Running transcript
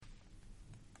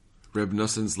Reb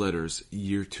Noson's Letters,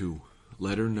 Year 2,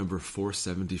 Letter number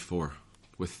 474.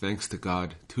 With thanks to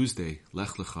God, Tuesday,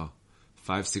 Lech Lecha,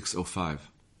 5605,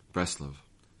 Breslov.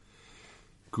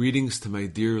 Greetings to my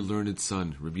dear learned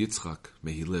son, Reb Yitzchak,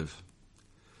 may he live.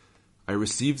 I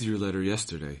received your letter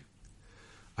yesterday.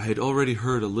 I had already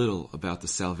heard a little about the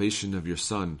salvation of your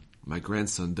son, my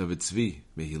grandson David Tzvi,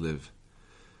 may he live.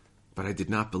 But I did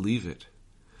not believe it.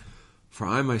 For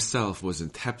I myself was in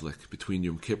Teplik between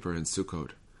Yom Kippur and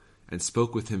Sukkot, and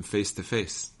spoke with him face to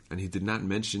face, and he did not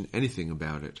mention anything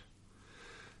about it.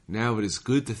 Now it is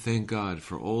good to thank God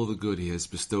for all the good he has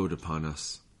bestowed upon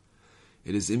us.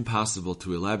 It is impossible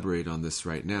to elaborate on this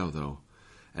right now, though,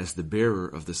 as the bearer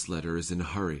of this letter is in a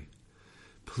hurry.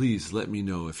 Please let me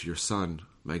know if your son,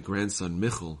 my grandson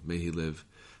Michal, may he live,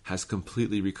 has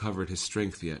completely recovered his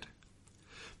strength yet.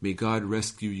 May God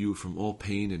rescue you from all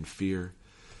pain and fear,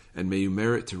 and may you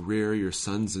merit to rear your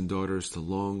sons and daughters to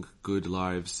long, good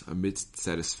lives amidst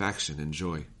satisfaction and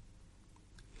joy.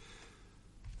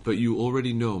 But you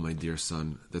already know, my dear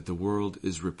son, that the world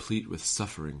is replete with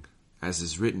suffering, as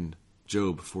is written,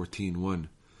 Job 14:1.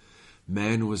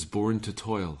 Man was born to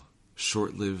toil,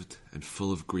 short-lived and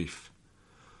full of grief.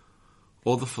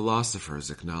 All the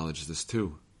philosophers acknowledge this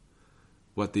too.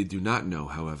 What they do not know,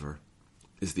 however,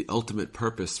 is the ultimate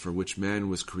purpose for which man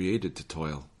was created to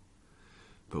toil.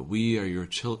 But we are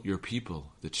your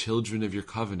people, the children of your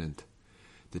covenant,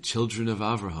 the children of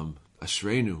Avraham,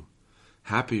 Ashreinu.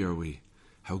 Happy are we.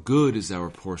 How good is our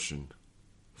portion,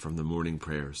 from the morning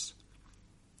prayers.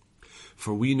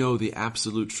 For we know the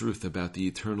absolute truth about the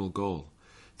eternal goal,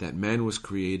 that man was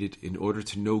created in order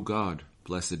to know God,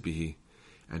 blessed be he,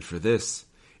 and for this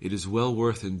it is well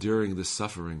worth enduring this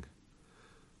suffering.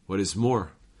 What is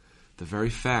more, the very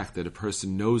fact that a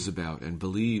person knows about and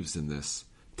believes in this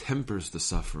tempers the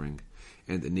suffering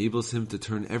and enables him to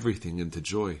turn everything into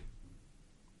joy.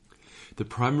 The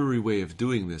primary way of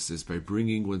doing this is by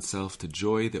bringing oneself to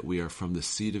joy that we are from the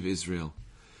seed of Israel,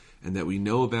 and that we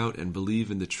know about and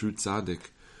believe in the true tzaddik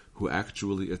who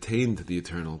actually attained the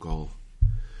eternal goal.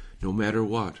 No matter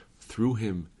what, through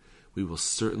him we will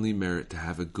certainly merit to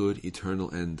have a good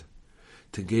eternal end,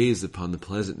 to gaze upon the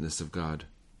pleasantness of God.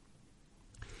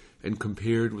 And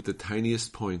compared with the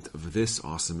tiniest point of this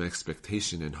awesome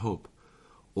expectation and hope,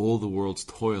 all the world's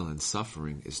toil and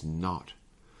suffering is naught.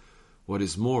 What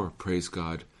is more, praise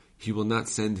God, he will not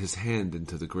send his hand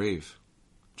into the grave.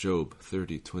 Job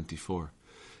 30:24.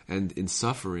 And in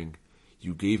suffering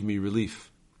you gave me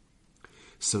relief.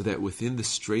 So that within the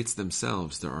straits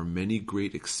themselves there are many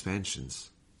great expansions.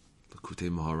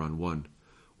 Likutei Moharan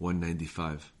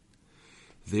 1:195.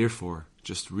 Therefore,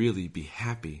 just really be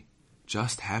happy.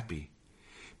 Just happy.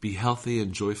 Be healthy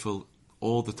and joyful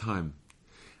all the time,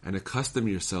 and accustom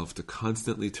yourself to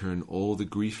constantly turn all the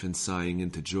grief and sighing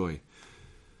into joy,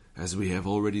 as we have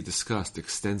already discussed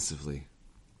extensively.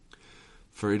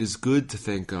 For it is good to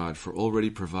thank God for already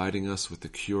providing us with the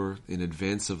cure in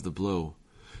advance of the blow,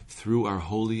 through our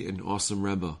holy and awesome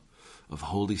Rebbe of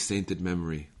holy sainted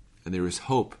memory, and there is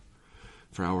hope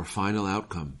for our final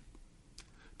outcome.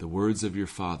 The words of your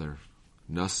father,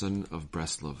 Noson of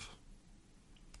Breslov.